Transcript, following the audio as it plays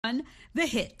on the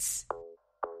hits.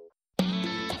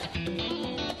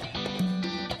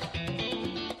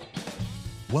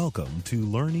 Welcome to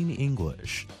Learning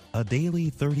English, a daily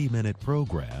 30-minute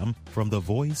program from the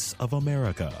Voice of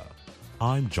America.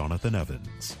 I'm Jonathan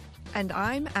Evans. And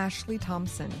I'm Ashley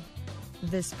Thompson.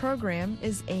 This program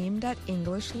is aimed at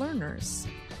English learners,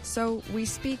 so we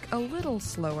speak a little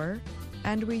slower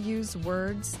and we use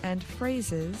words and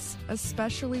phrases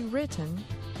especially written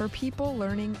for people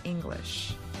learning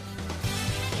English.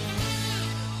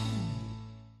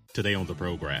 Today on the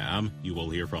program, you will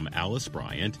hear from Alice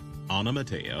Bryant, Anna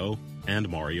Mateo, and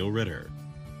Mario Ritter.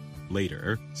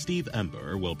 Later, Steve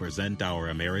Ember will present our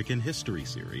American history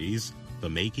series, The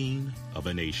Making of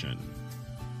a Nation.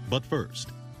 But first,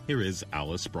 here is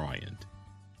Alice Bryant.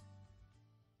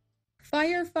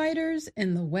 Firefighters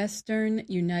in the western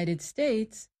United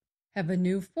States have a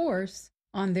new force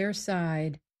on their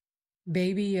side,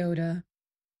 Baby Yoda.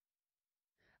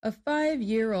 A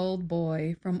 5-year-old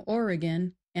boy from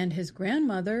Oregon and his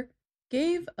grandmother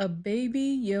gave a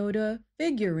Baby Yoda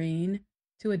figurine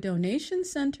to a donation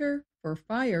center for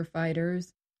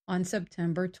firefighters on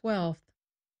September 12th.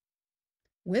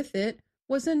 With it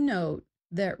was a note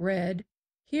that read,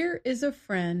 "Here is a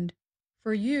friend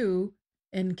for you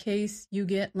in case you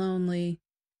get lonely."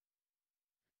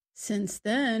 Since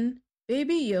then,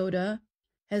 Baby Yoda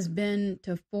has been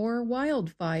to 4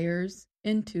 wildfires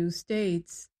in 2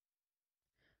 states.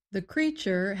 The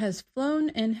creature has flown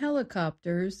in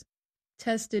helicopters,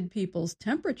 tested people's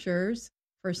temperatures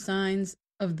for signs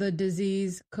of the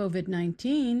disease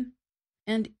COVID-19,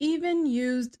 and even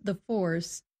used the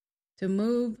force to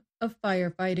move a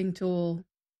firefighting tool.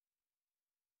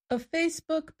 A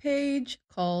Facebook page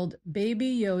called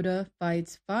Baby Yoda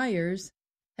Fights Fires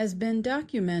has been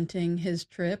documenting his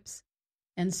trips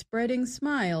and spreading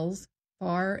smiles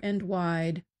far and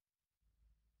wide.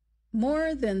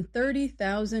 More than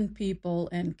 30,000 people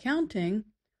and counting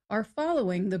are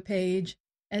following the page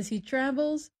as he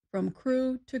travels from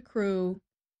crew to crew.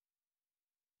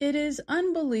 It is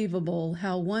unbelievable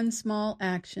how one small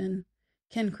action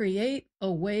can create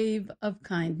a wave of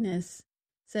kindness,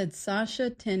 said Sasha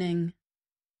Tinning.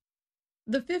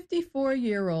 The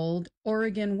 54-year-old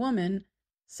Oregon woman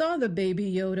saw the Baby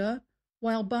Yoda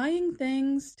while buying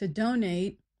things to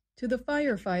donate to the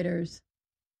firefighters.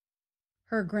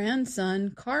 Her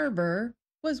grandson, Carver,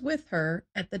 was with her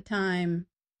at the time.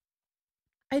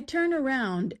 "I turn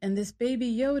around and this Baby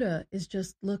Yoda is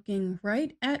just looking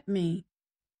right at me.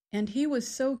 And he was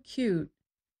so cute,"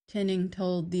 Tinning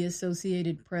told the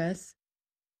Associated Press.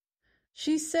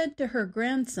 She said to her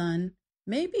grandson,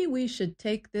 "Maybe we should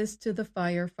take this to the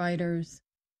firefighters."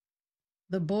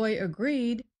 The boy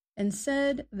agreed and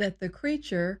said that the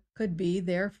creature could be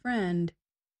their friend.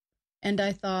 "And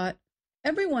I thought,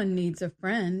 everyone needs a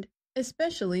friend,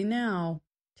 especially now,"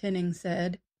 Tinning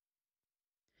said.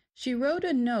 She wrote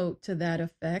a note to that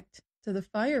effect to the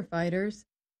firefighters,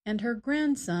 and her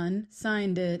grandson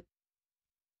signed it.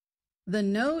 The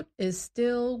note is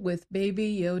still with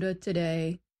Baby Yoda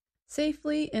today,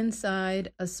 safely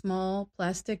inside a small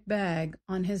plastic bag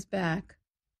on his back.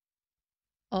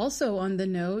 Also on the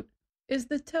note is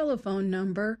the telephone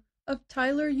number of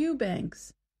Tyler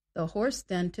Eubanks, the horse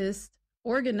dentist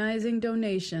organizing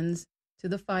donations to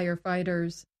the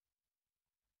firefighters.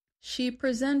 She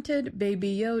presented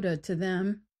Baby Yoda to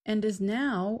them and is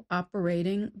now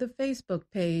operating the Facebook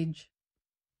page.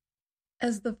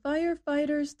 As the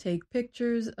firefighters take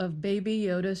pictures of Baby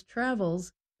Yoda's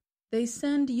travels, they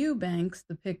send Eubanks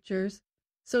the pictures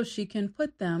so she can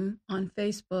put them on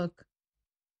Facebook.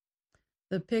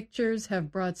 The pictures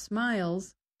have brought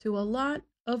smiles to a lot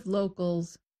of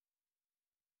locals.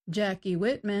 Jackie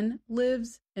Whitman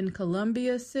lives in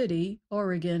Columbia City,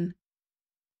 Oregon.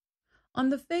 On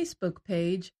the Facebook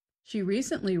page, she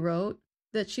recently wrote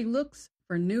that she looks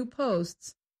for new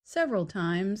posts several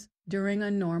times during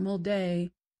a normal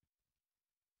day.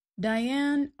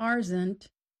 Diane Arzent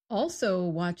also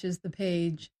watches the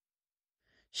page.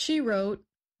 She wrote,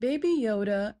 "Baby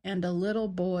Yoda and a little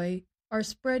boy are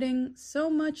spreading so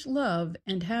much love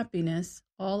and happiness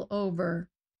all over.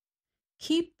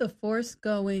 Keep the force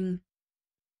going."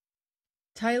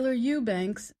 Tyler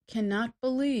Eubanks cannot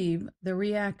believe the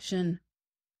reaction.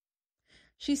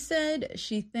 She said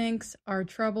she thinks our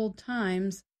troubled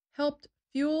times helped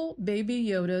fuel Baby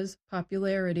Yoda's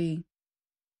popularity.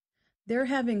 "They're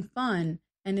having fun,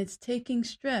 and it's taking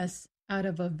stress out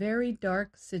of a very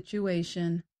dark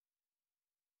situation."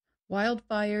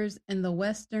 Wildfires in the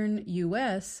western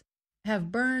U.S.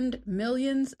 have burned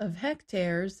millions of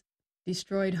hectares,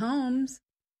 destroyed homes,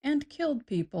 and killed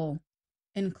people,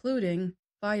 including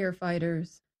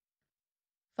firefighters.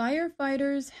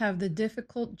 Firefighters have the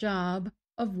difficult job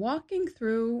of walking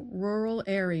through rural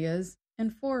areas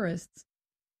and forests,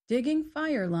 digging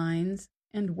fire lines,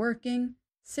 and working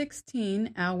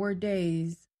 16-hour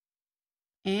days.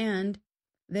 And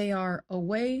they are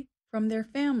away from their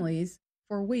families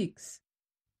for weeks.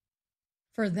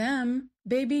 For them,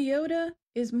 Baby Yoda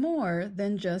is more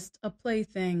than just a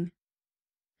plaything.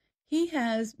 He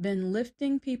has been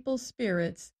lifting people's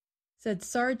spirits, said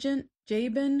Sergeant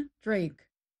Jabin Drake,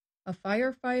 a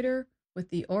firefighter with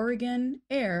the Oregon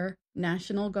Air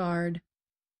National Guard.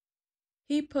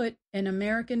 He put an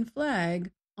American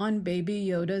flag on Baby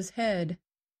Yoda's head.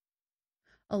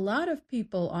 A lot of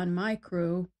people on my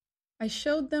crew, I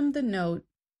showed them the note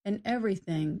and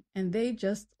everything, and they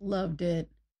just loved it,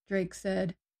 Drake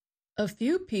said. A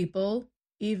few people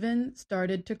even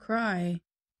started to cry.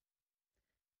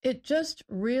 It just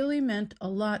really meant a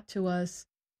lot to us,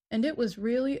 and it was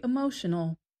really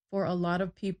emotional for a lot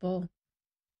of people.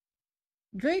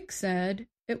 Drake said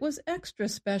it was extra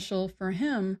special for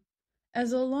him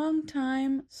as a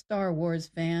longtime Star Wars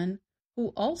fan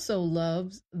who also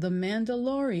loves The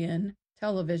Mandalorian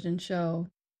television show.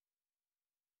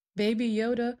 Baby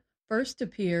Yoda first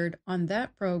appeared on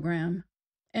that program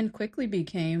and quickly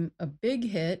became a big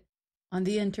hit on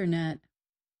the internet.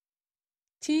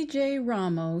 T.J.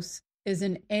 Ramos is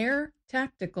an Air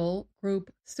Tactical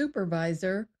Group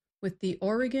Supervisor with the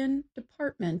Oregon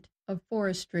Department of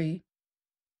Forestry.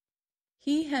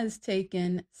 He has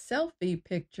taken selfie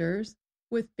pictures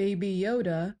with Baby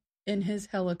Yoda in his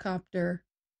helicopter.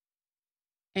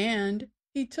 And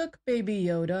he took Baby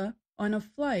Yoda on a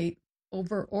flight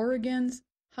over Oregon's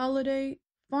holiday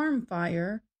farm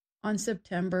fire on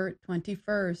September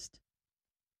 21st.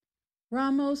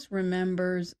 Ramos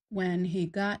remembers when he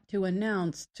got to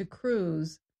announce to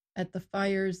crews at the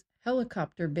fire's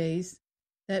helicopter base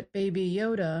that Baby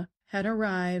Yoda had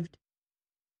arrived.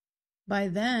 By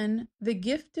then, the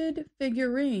gifted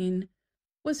figurine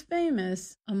was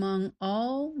famous among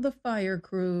all the fire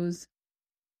crews.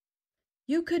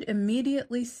 You could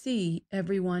immediately see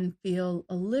everyone feel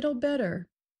a little better.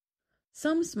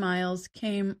 Some smiles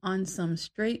came on some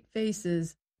straight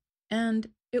faces, and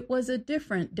it was a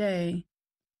different day,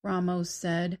 Ramos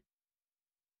said.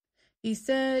 He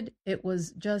said it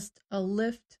was just a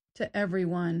lift to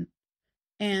everyone,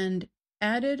 and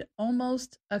added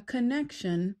almost a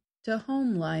connection to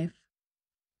home life.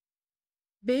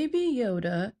 Baby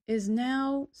Yoda is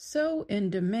now so in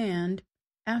demand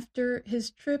after his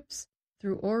trips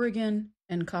through Oregon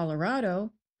and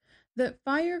Colorado that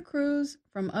fire crews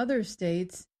from other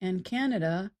states and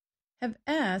Canada have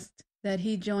asked that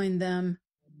he join them.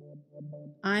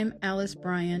 I'm Alice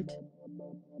Bryant.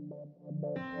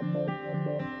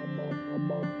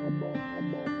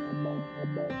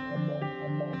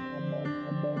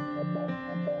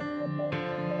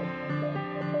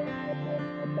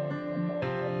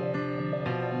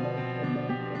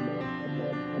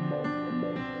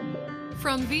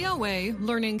 From VOA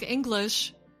Learning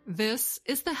English, this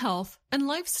is the Health and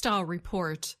Lifestyle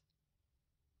Report.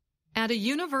 At a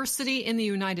university in the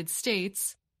United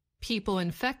States, people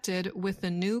infected with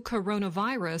the new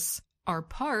coronavirus are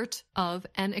part of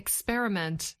an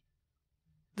experiment.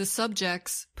 The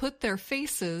subjects put their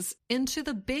faces into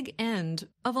the big end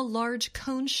of a large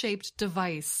cone-shaped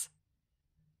device.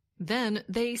 Then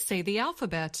they say the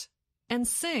alphabet and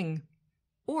sing,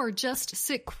 or just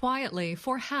sit quietly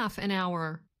for half an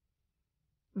hour.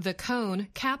 The cone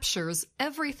captures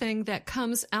everything that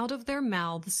comes out of their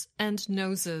mouths and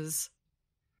noses.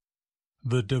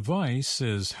 The device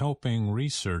is helping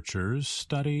researchers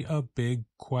study a big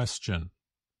question.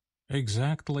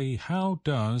 Exactly how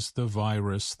does the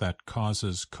virus that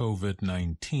causes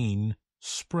COVID-19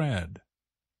 spread?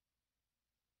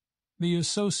 The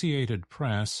Associated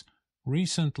Press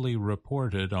recently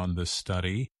reported on the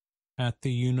study at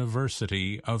the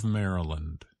University of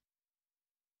Maryland.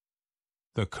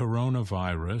 The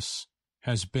coronavirus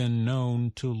has been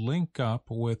known to link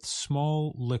up with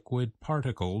small liquid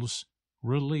particles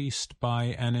released by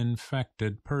an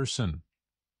infected person.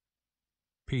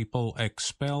 People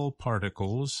expel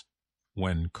particles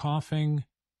when coughing,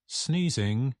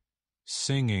 sneezing,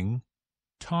 singing,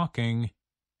 talking,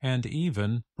 and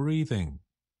even breathing.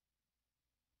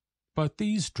 But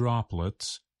these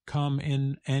droplets come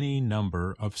in any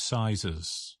number of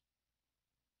sizes.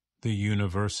 The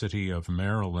University of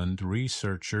Maryland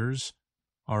researchers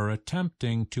are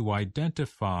attempting to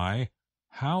identify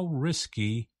how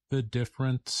risky the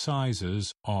different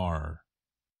sizes are.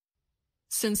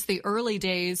 Since the early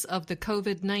days of the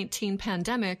COVID-19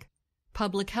 pandemic,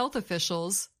 public health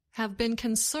officials have been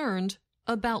concerned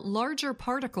about larger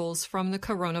particles from the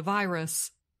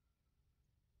coronavirus.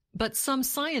 But some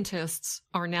scientists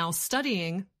are now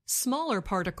studying smaller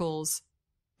particles,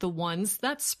 the ones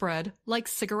that spread like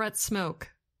cigarette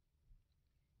smoke.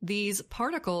 These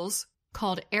particles,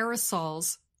 called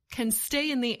aerosols, can stay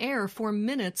in the air for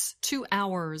minutes to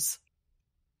hours.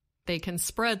 They can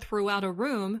spread throughout a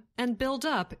room and build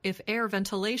up if air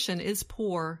ventilation is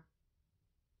poor.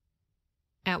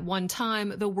 At one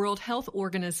time, the World Health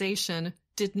Organization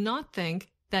did not think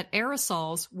that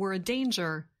aerosols were a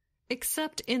danger,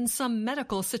 except in some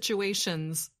medical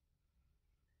situations.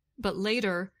 But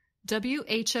later,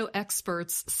 WHO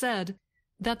experts said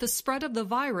that the spread of the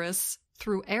virus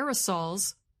through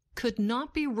aerosols could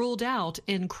not be ruled out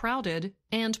in crowded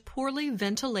and poorly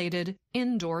ventilated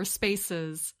indoor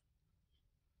spaces.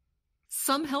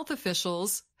 Some health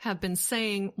officials have been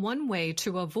saying one way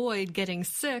to avoid getting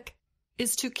sick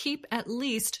is to keep at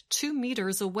least 2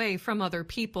 meters away from other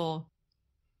people.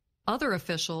 Other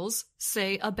officials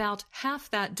say about half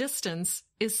that distance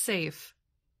is safe.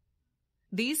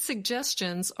 These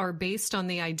suggestions are based on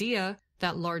the idea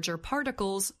that larger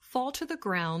particles fall to the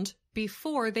ground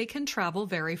before they can travel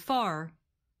very far.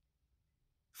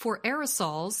 For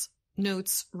aerosols,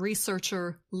 notes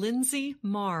researcher Lindsay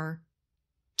Marr,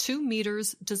 2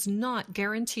 meters does not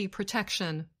guarantee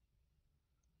protection.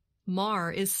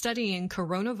 Marr is studying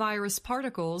coronavirus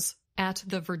particles at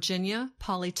the Virginia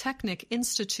Polytechnic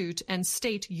Institute and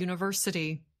State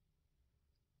University.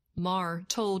 Marr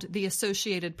told the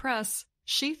Associated Press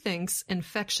she thinks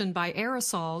infection by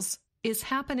aerosols is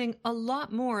happening a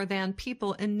lot more than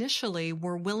people initially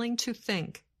were willing to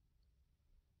think.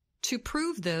 To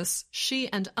prove this, she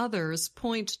and others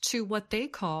point to what they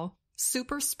call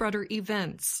superspreader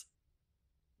events.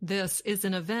 This is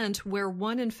an event where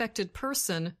one infected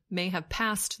person may have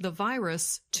passed the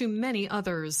virus to many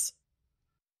others.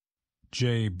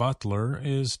 Jay Butler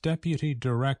is Deputy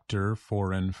Director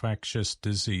for Infectious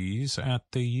Disease at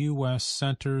the U.S.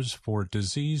 Centers for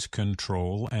Disease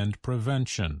Control and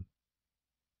Prevention.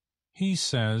 He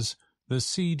says the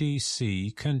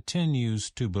CDC continues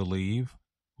to believe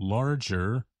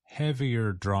larger,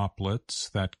 heavier droplets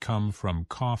that come from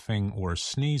coughing or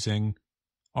sneezing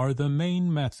are the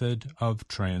main method of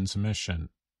transmission.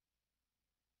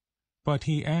 But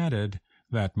he added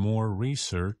that more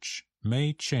research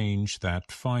may change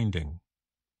that finding.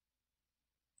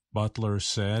 Butler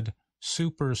said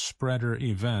superspreader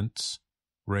events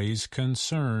raise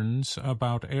concerns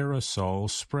about aerosol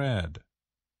spread,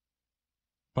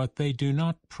 but they do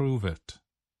not prove it.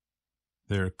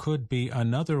 There could be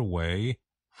another way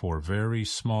for very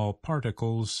small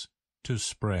particles to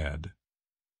spread.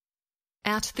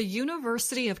 At the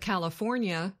University of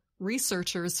California,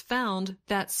 researchers found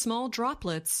that small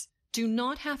droplets do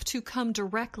not have to come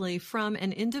directly from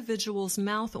an individual's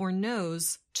mouth or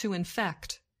nose to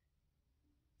infect.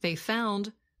 They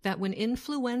found that when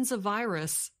influenza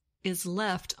virus is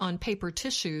left on paper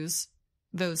tissues,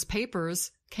 those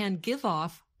papers can give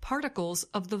off particles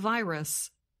of the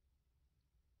virus.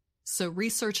 So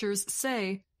researchers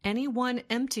say anyone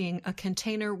emptying a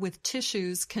container with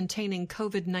tissues containing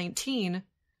COVID-19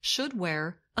 should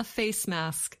wear a face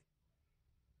mask.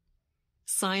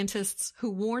 Scientists who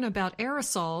warn about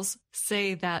aerosols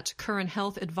say that current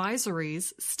health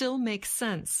advisories still make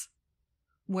sense.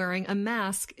 Wearing a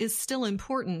mask is still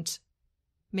important.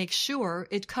 Make sure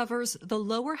it covers the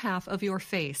lower half of your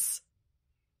face.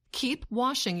 Keep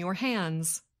washing your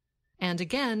hands. And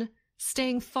again,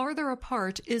 staying farther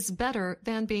apart is better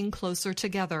than being closer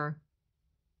together.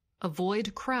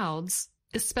 Avoid crowds,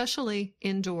 especially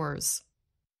indoors.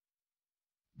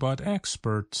 But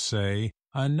experts say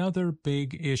another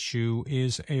big issue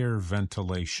is air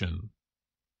ventilation.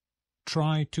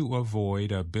 Try to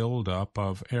avoid a buildup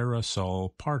of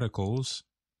aerosol particles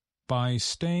by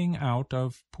staying out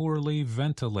of poorly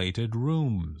ventilated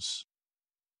rooms.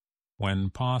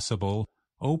 When possible,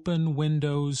 open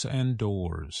windows and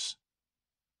doors.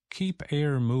 Keep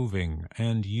air moving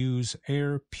and use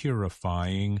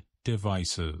air-purifying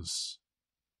devices.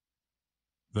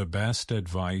 The best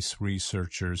advice,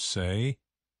 researchers say,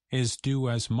 is do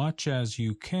as much as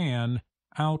you can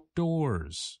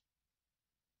outdoors.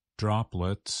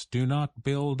 Droplets do not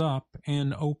build up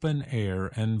in open-air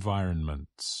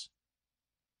environments.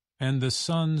 And the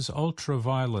sun's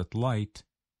ultraviolet light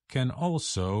can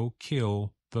also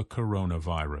kill the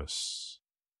coronavirus.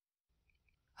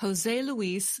 Jose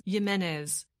Luis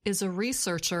Jimenez is a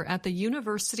researcher at the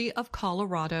University of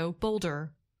Colorado,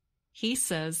 Boulder. He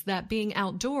says that being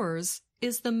outdoors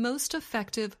is the most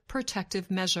effective protective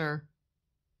measure.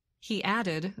 He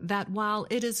added that while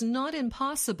it is not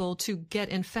impossible to get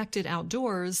infected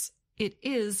outdoors, it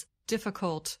is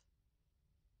difficult.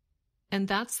 And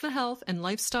that's the Health and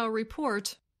Lifestyle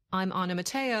Report. I'm Anna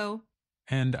Mateo.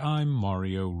 And I'm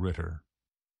Mario Ritter.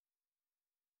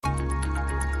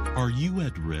 Are you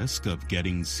at risk of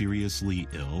getting seriously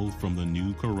ill from the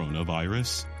new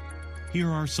coronavirus? Here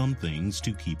are some things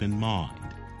to keep in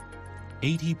mind.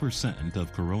 80%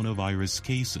 of coronavirus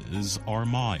cases are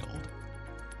mild.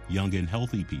 Young and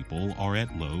healthy people are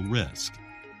at low risk.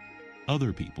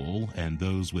 Other people and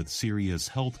those with serious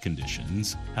health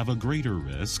conditions have a greater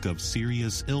risk of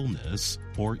serious illness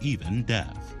or even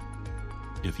death.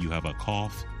 If you have a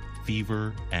cough,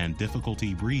 fever, and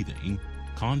difficulty breathing,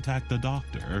 contact a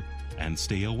doctor and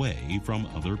stay away from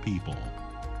other people.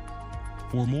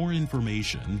 For more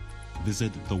information,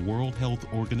 visit the World Health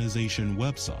Organization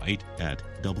website at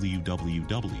www.who.int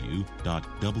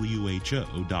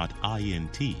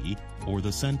or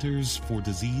the Centers for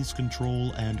Disease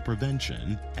Control and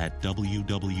Prevention at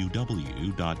www.cdc.gov.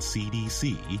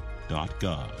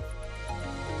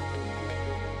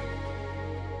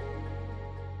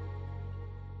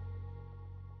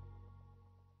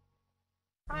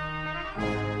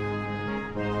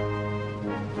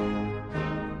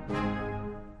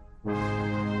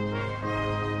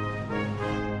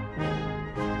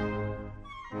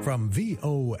 From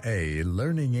VOA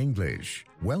Learning English,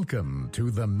 welcome to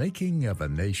The Making of a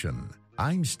Nation.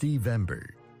 I'm Steve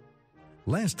Ember.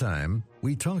 Last time,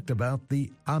 we talked about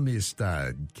the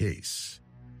Amistad case.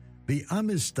 The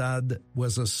Amistad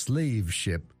was a slave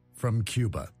ship from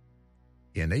Cuba.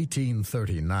 In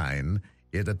 1839,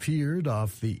 it appeared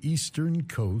off the eastern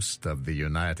coast of the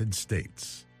United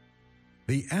States.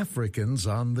 The Africans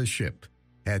on the ship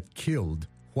had killed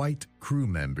white crew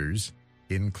members,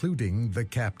 including the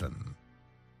captain.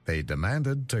 They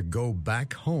demanded to go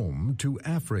back home to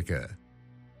Africa.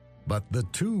 But the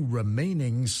two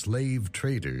remaining slave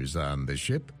traders on the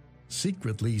ship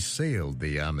secretly sailed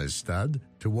the Amistad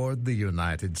toward the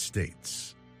United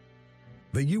States.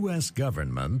 The U.S.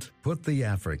 government put the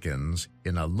Africans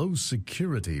in a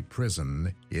low-security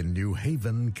prison in New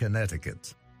Haven,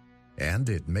 Connecticut, and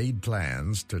it made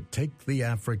plans to take the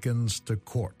Africans to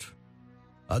court.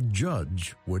 A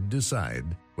judge would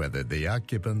decide whether the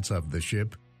occupants of the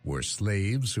ship were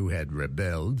slaves who had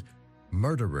rebelled,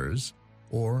 murderers,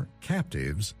 or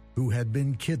captives who had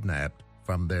been kidnapped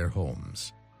from their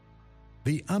homes.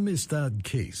 The Amistad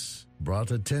case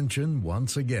brought attention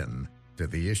once again to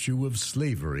the issue of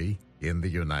slavery in the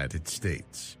United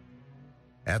States.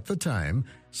 At the time,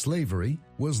 slavery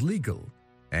was legal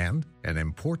and an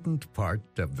important part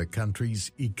of the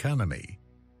country's economy.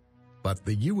 But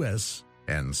the U.S.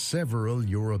 and several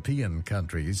European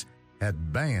countries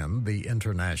had banned the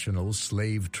international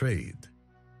slave trade.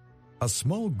 A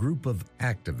small group of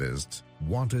activists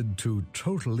wanted to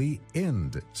totally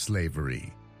end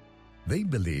slavery. They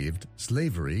believed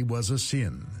slavery was a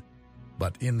sin.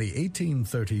 But in the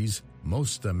 1830s,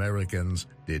 most Americans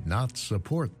did not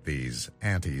support these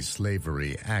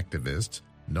anti-slavery activists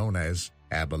known as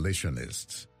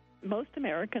abolitionists. Most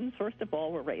Americans, first of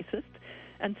all, were racist,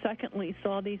 and secondly,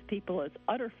 saw these people as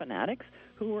utter fanatics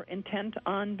who were intent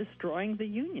on destroying the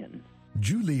Union.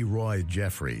 Julie Roy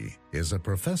Jeffrey is a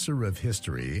professor of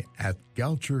history at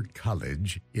Goucher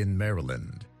College in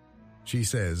Maryland. She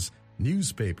says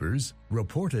newspapers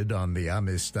reported on the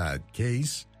Amistad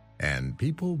case, and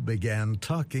people began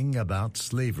talking about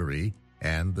slavery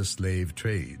and the slave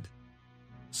trade.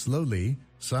 Slowly,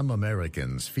 some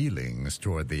Americans' feelings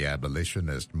toward the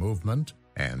abolitionist movement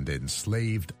and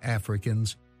enslaved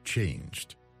Africans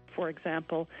changed. For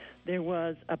example, there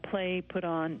was a play put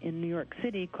on in New York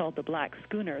City called The Black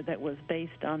Schooner that was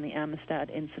based on the Amistad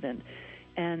incident.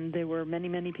 And there were many,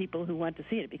 many people who went to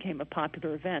see it. It became a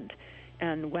popular event.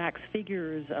 And wax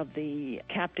figures of the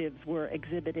captives were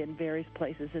exhibited in various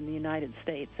places in the United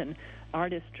States, and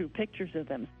artists drew pictures of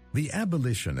them. The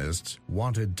abolitionists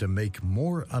wanted to make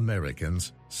more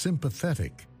Americans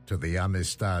sympathetic to the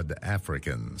Amistad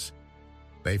Africans.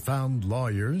 They found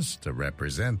lawyers to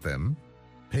represent them,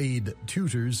 paid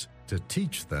tutors to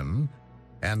teach them,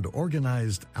 and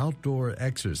organized outdoor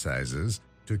exercises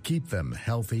to keep them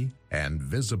healthy and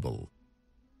visible.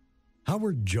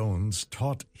 Howard Jones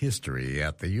taught history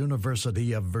at the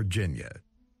University of Virginia.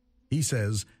 He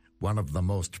says one of the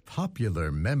most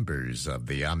popular members of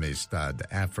the Amistad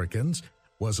Africans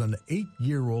was an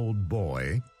 8-year-old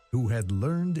boy who had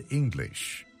learned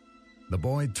English. The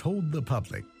boy told the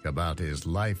public about his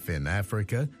life in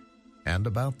Africa and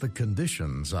about the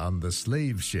conditions on the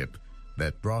slave ship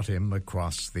that brought him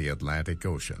across the Atlantic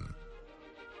Ocean.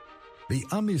 The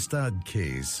Amistad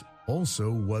case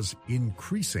also was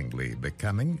increasingly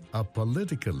becoming a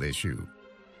political issue.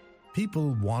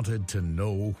 People wanted to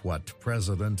know what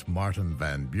President Martin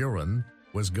Van Buren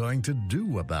was going to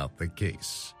do about the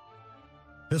case.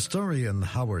 Historian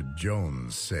Howard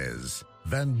Jones says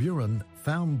Van Buren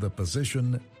found the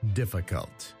position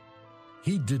difficult.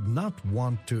 He did not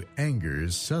want to anger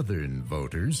Southern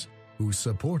voters who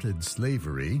supported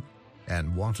slavery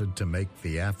and wanted to make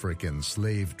the African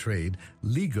slave trade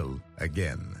legal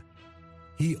again.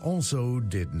 He also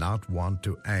did not want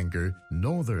to anger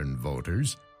Northern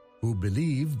voters who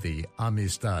believed the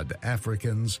Amistad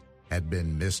Africans had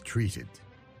been mistreated.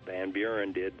 Van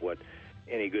Buren did what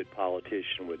any good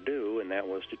politician would do, and that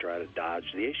was to try to dodge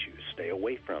the issue, stay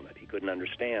away from it. He couldn't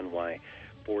understand why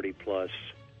 40-plus,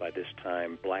 by this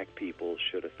time, black people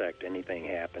should affect anything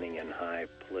happening in high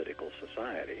political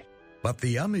society. But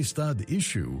the Amistad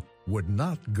issue would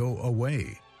not go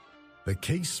away. The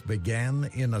case began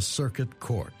in a circuit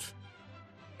court.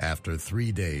 After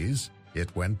 3 days,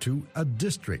 it went to a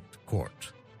district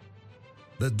court.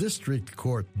 The district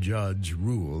court judge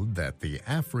ruled that the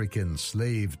African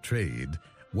slave trade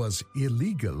was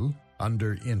illegal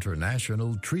under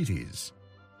international treaties.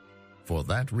 For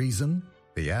that reason,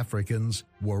 the Africans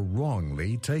were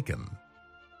wrongly taken.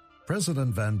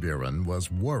 President Van Buren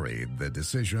was worried the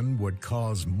decision would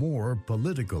cause more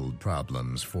political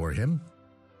problems for him,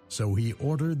 so he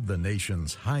ordered the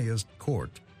nation's highest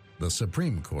court, the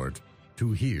Supreme Court,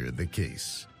 to hear the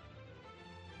case.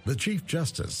 The Chief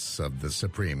Justice of the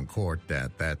Supreme Court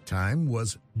at that time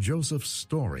was Joseph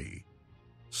Story.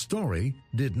 Story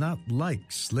did not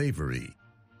like slavery,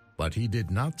 but he did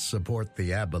not support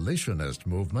the abolitionist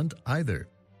movement either.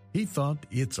 He thought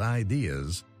its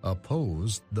ideas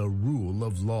opposed the rule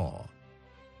of law.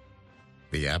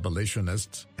 The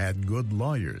abolitionists had good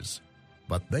lawyers,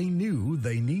 but they knew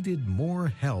they needed more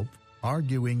help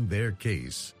arguing their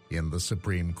case in the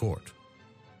Supreme Court.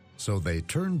 So they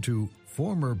turned to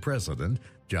former President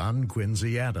John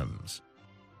Quincy Adams.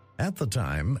 At the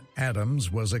time,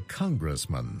 Adams was a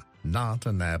congressman, not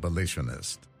an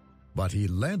abolitionist, but he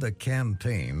led a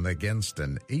campaign against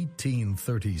an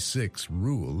 1836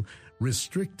 rule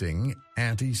restricting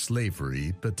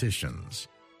anti-slavery petitions.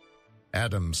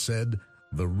 Adams said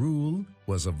the rule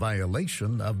was a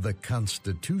violation of the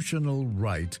constitutional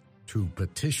right to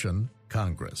petition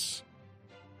Congress.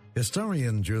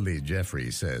 Historian Julie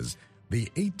Jeffrey says the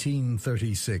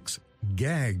 1836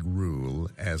 gag rule,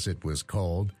 as it was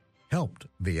called, helped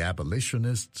the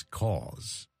abolitionists'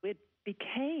 cause. It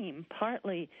became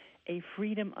partly a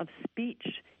freedom of speech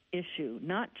issue,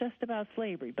 not just about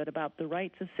slavery, but about the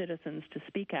rights of citizens to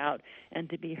speak out and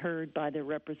to be heard by their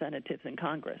representatives in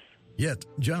Congress. Yet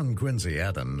John Quincy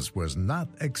Adams was not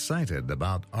excited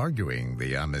about arguing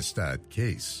the Amistad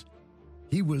case.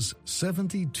 He was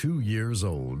 72 years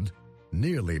old,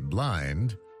 nearly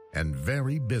blind, and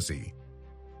very busy.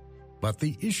 But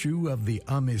the issue of the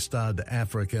Amistad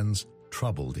Africans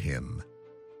troubled him.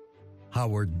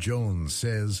 Howard Jones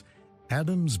says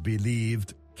Adams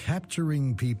believed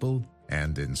capturing people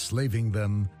and enslaving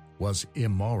them was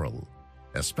immoral,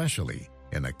 especially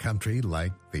in a country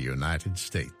like the United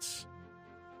States.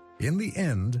 In the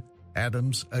end,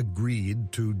 Adams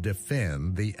agreed to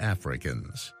defend the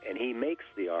Africans. And he makes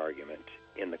the argument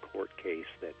in the court case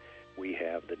that we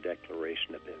have the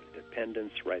Declaration of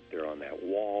Independence right there on that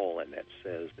wall, and that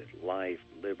says that life,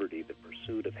 liberty, the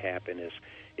pursuit of happiness,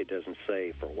 it doesn't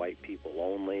say for white people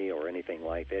only or anything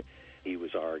like that. He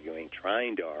was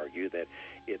trying to argue that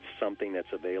it's something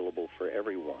that's available for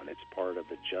everyone. It's part of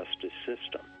the justice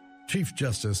system. Chief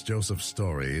Justice Joseph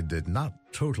Story did not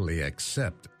totally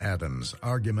accept Adams'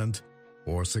 argument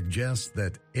or suggest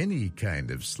that any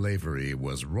kind of slavery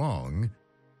was wrong,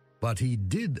 but he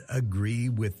did agree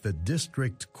with the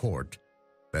district court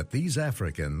that these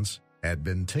Africans had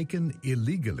been taken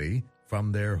illegally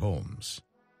from their homes.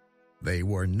 They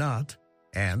were not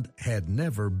and had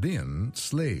never been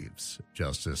slaves,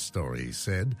 Justice Story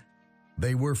said.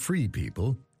 They were free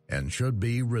people and should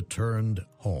be returned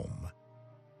home.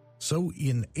 So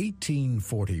in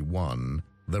 1841,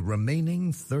 the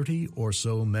remaining 30 or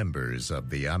so members of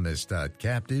the Amistad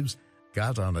captives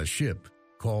got on a ship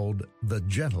called the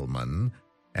Gentleman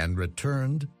and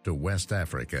returned to West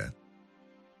Africa.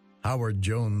 Howard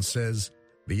Jones says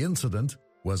the incident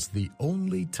was the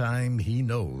only time he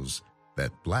knows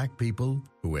that black people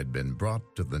who had been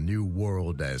brought to the New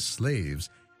World as slaves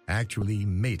actually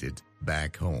made it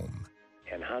back home.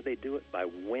 And how they do it by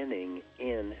winning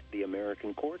in the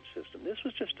American court system. This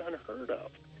was just unheard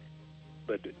of.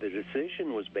 But the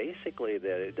decision was basically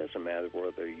that it doesn't matter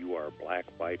whether you are black,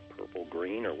 white, purple,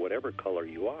 green, or whatever color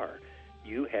you are,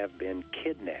 you have been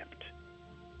kidnapped.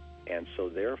 And so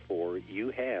therefore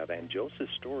you have, and Joseph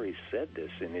Story said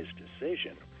this in his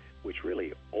decision, which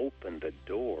really opened the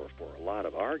door for a lot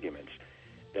of arguments,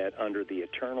 that under the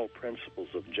eternal principles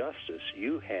of justice,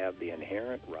 you have the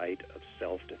inherent right of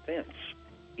self-defense,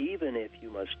 even if you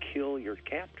must kill your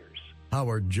captors.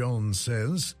 Howard Jones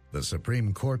says the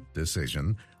Supreme Court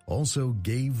decision also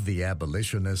gave the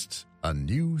abolitionists a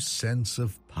new sense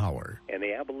of power. And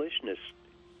the abolitionists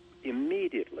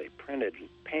immediately printed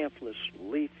pamphlets,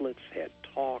 leaflets, had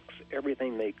talks,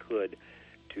 everything they could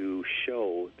to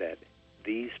show that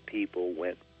these people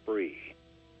went free.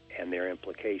 And their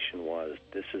implication was,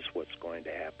 this is what's going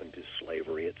to happen to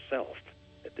slavery itself,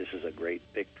 that this is a great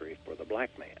victory for the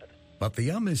black man. But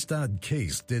the Amistad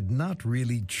case did not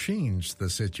really change the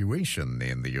situation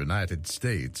in the United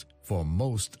States for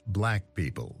most black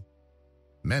people.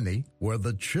 Many were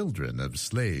the children of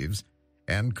slaves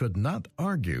and could not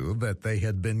argue that they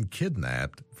had been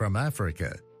kidnapped from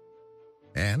Africa.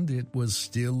 And it was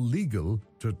still legal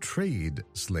to trade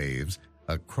slaves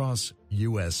across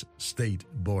U.S. state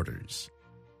borders.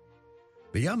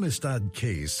 The Amistad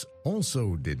case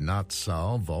also did not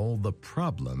solve all the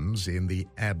problems in the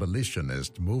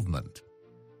abolitionist movement.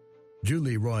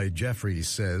 Julie Roy Jeffries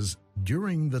says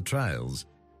during the trials,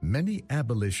 many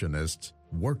abolitionists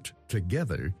worked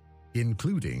together,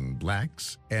 including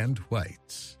blacks and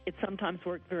whites. It sometimes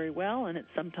worked very well, and it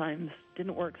sometimes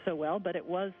didn't work so well, but it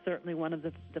was certainly one of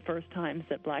the first times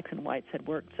that blacks and whites had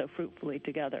worked so fruitfully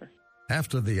together.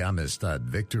 After the Amistad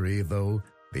victory, though,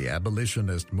 the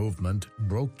abolitionist movement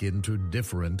broke into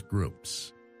different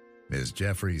groups. Ms.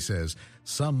 Jeffrey says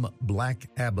some black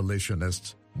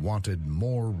abolitionists wanted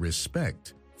more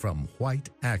respect from white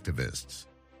activists.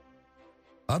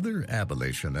 Other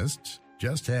abolitionists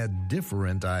just had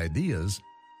different ideas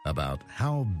about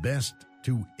how best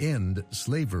to end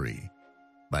slavery,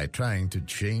 by trying to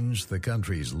change the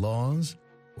country's laws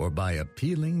or by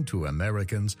appealing to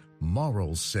Americans'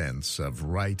 moral sense of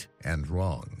right and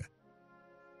wrong.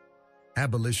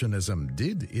 Abolitionism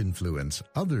did influence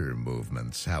other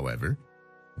movements, however.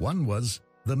 One was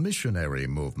the missionary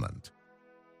movement.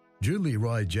 Julie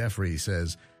Roy Jeffrey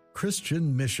says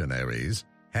Christian missionaries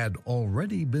had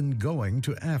already been going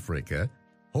to Africa,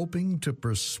 hoping to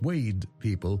persuade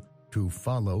people to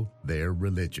follow their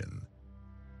religion.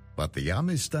 But the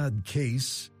Amistad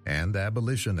case and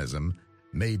abolitionism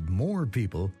made more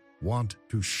people want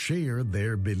to share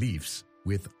their beliefs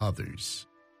with others.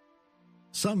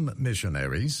 Some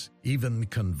missionaries even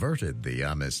converted the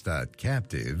Amistad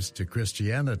captives to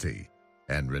Christianity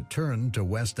and returned to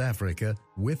West Africa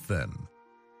with them.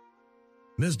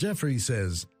 Ms. Jeffrey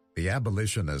says the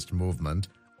abolitionist movement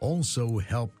also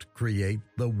helped create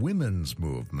the women's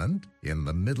movement in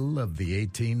the middle of the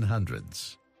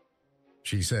 1800s.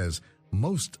 She says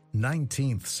most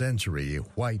 19th century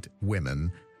white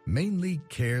women mainly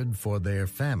cared for their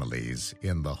families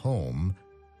in the home,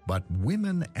 but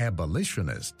women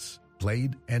abolitionists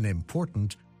played an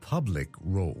important public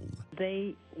role.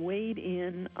 They weighed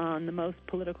in on the most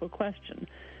political question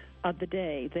of the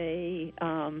day. They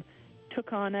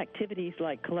took on activities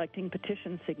like collecting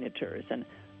petition signatures and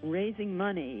raising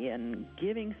money and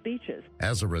giving speeches.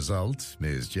 As a result,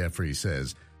 Ms. Jeffrey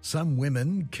says, some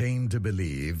women came to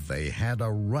believe they had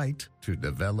a right to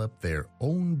develop their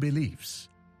own beliefs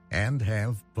and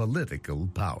have political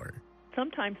power.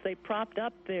 Sometimes they propped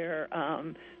up their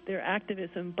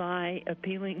activism by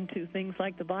appealing to things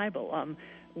like the Bible.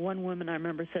 One woman I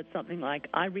remember said something like,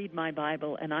 I read my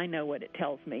Bible and I know what it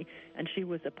tells me. And she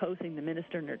was opposing the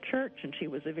minister in her church, and she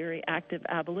was a very active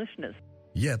abolitionist.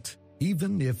 Yet,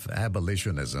 even if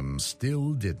abolitionism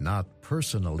still did not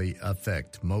personally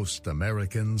affect most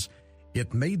Americans,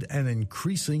 it made an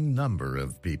increasing number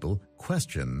of people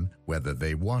question whether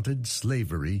they wanted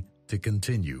slavery to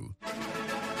continue.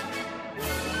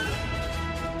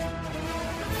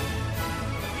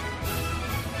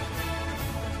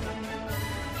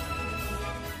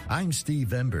 I'm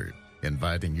Steve Ember,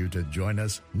 inviting you to join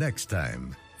us next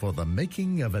time for The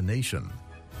Making of a Nation,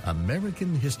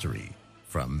 American History,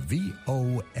 from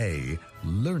VOA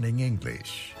Learning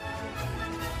English.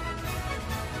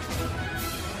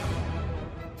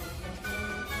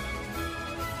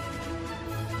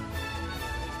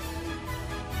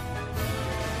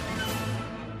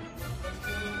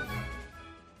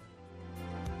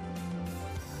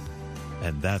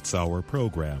 And that's our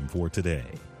program for today.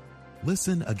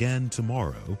 Listen again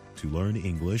tomorrow to learn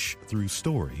English through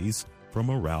stories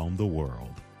from around the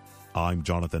world. I'm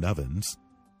Jonathan Evans.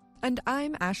 And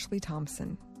I'm Ashley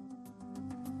Thompson.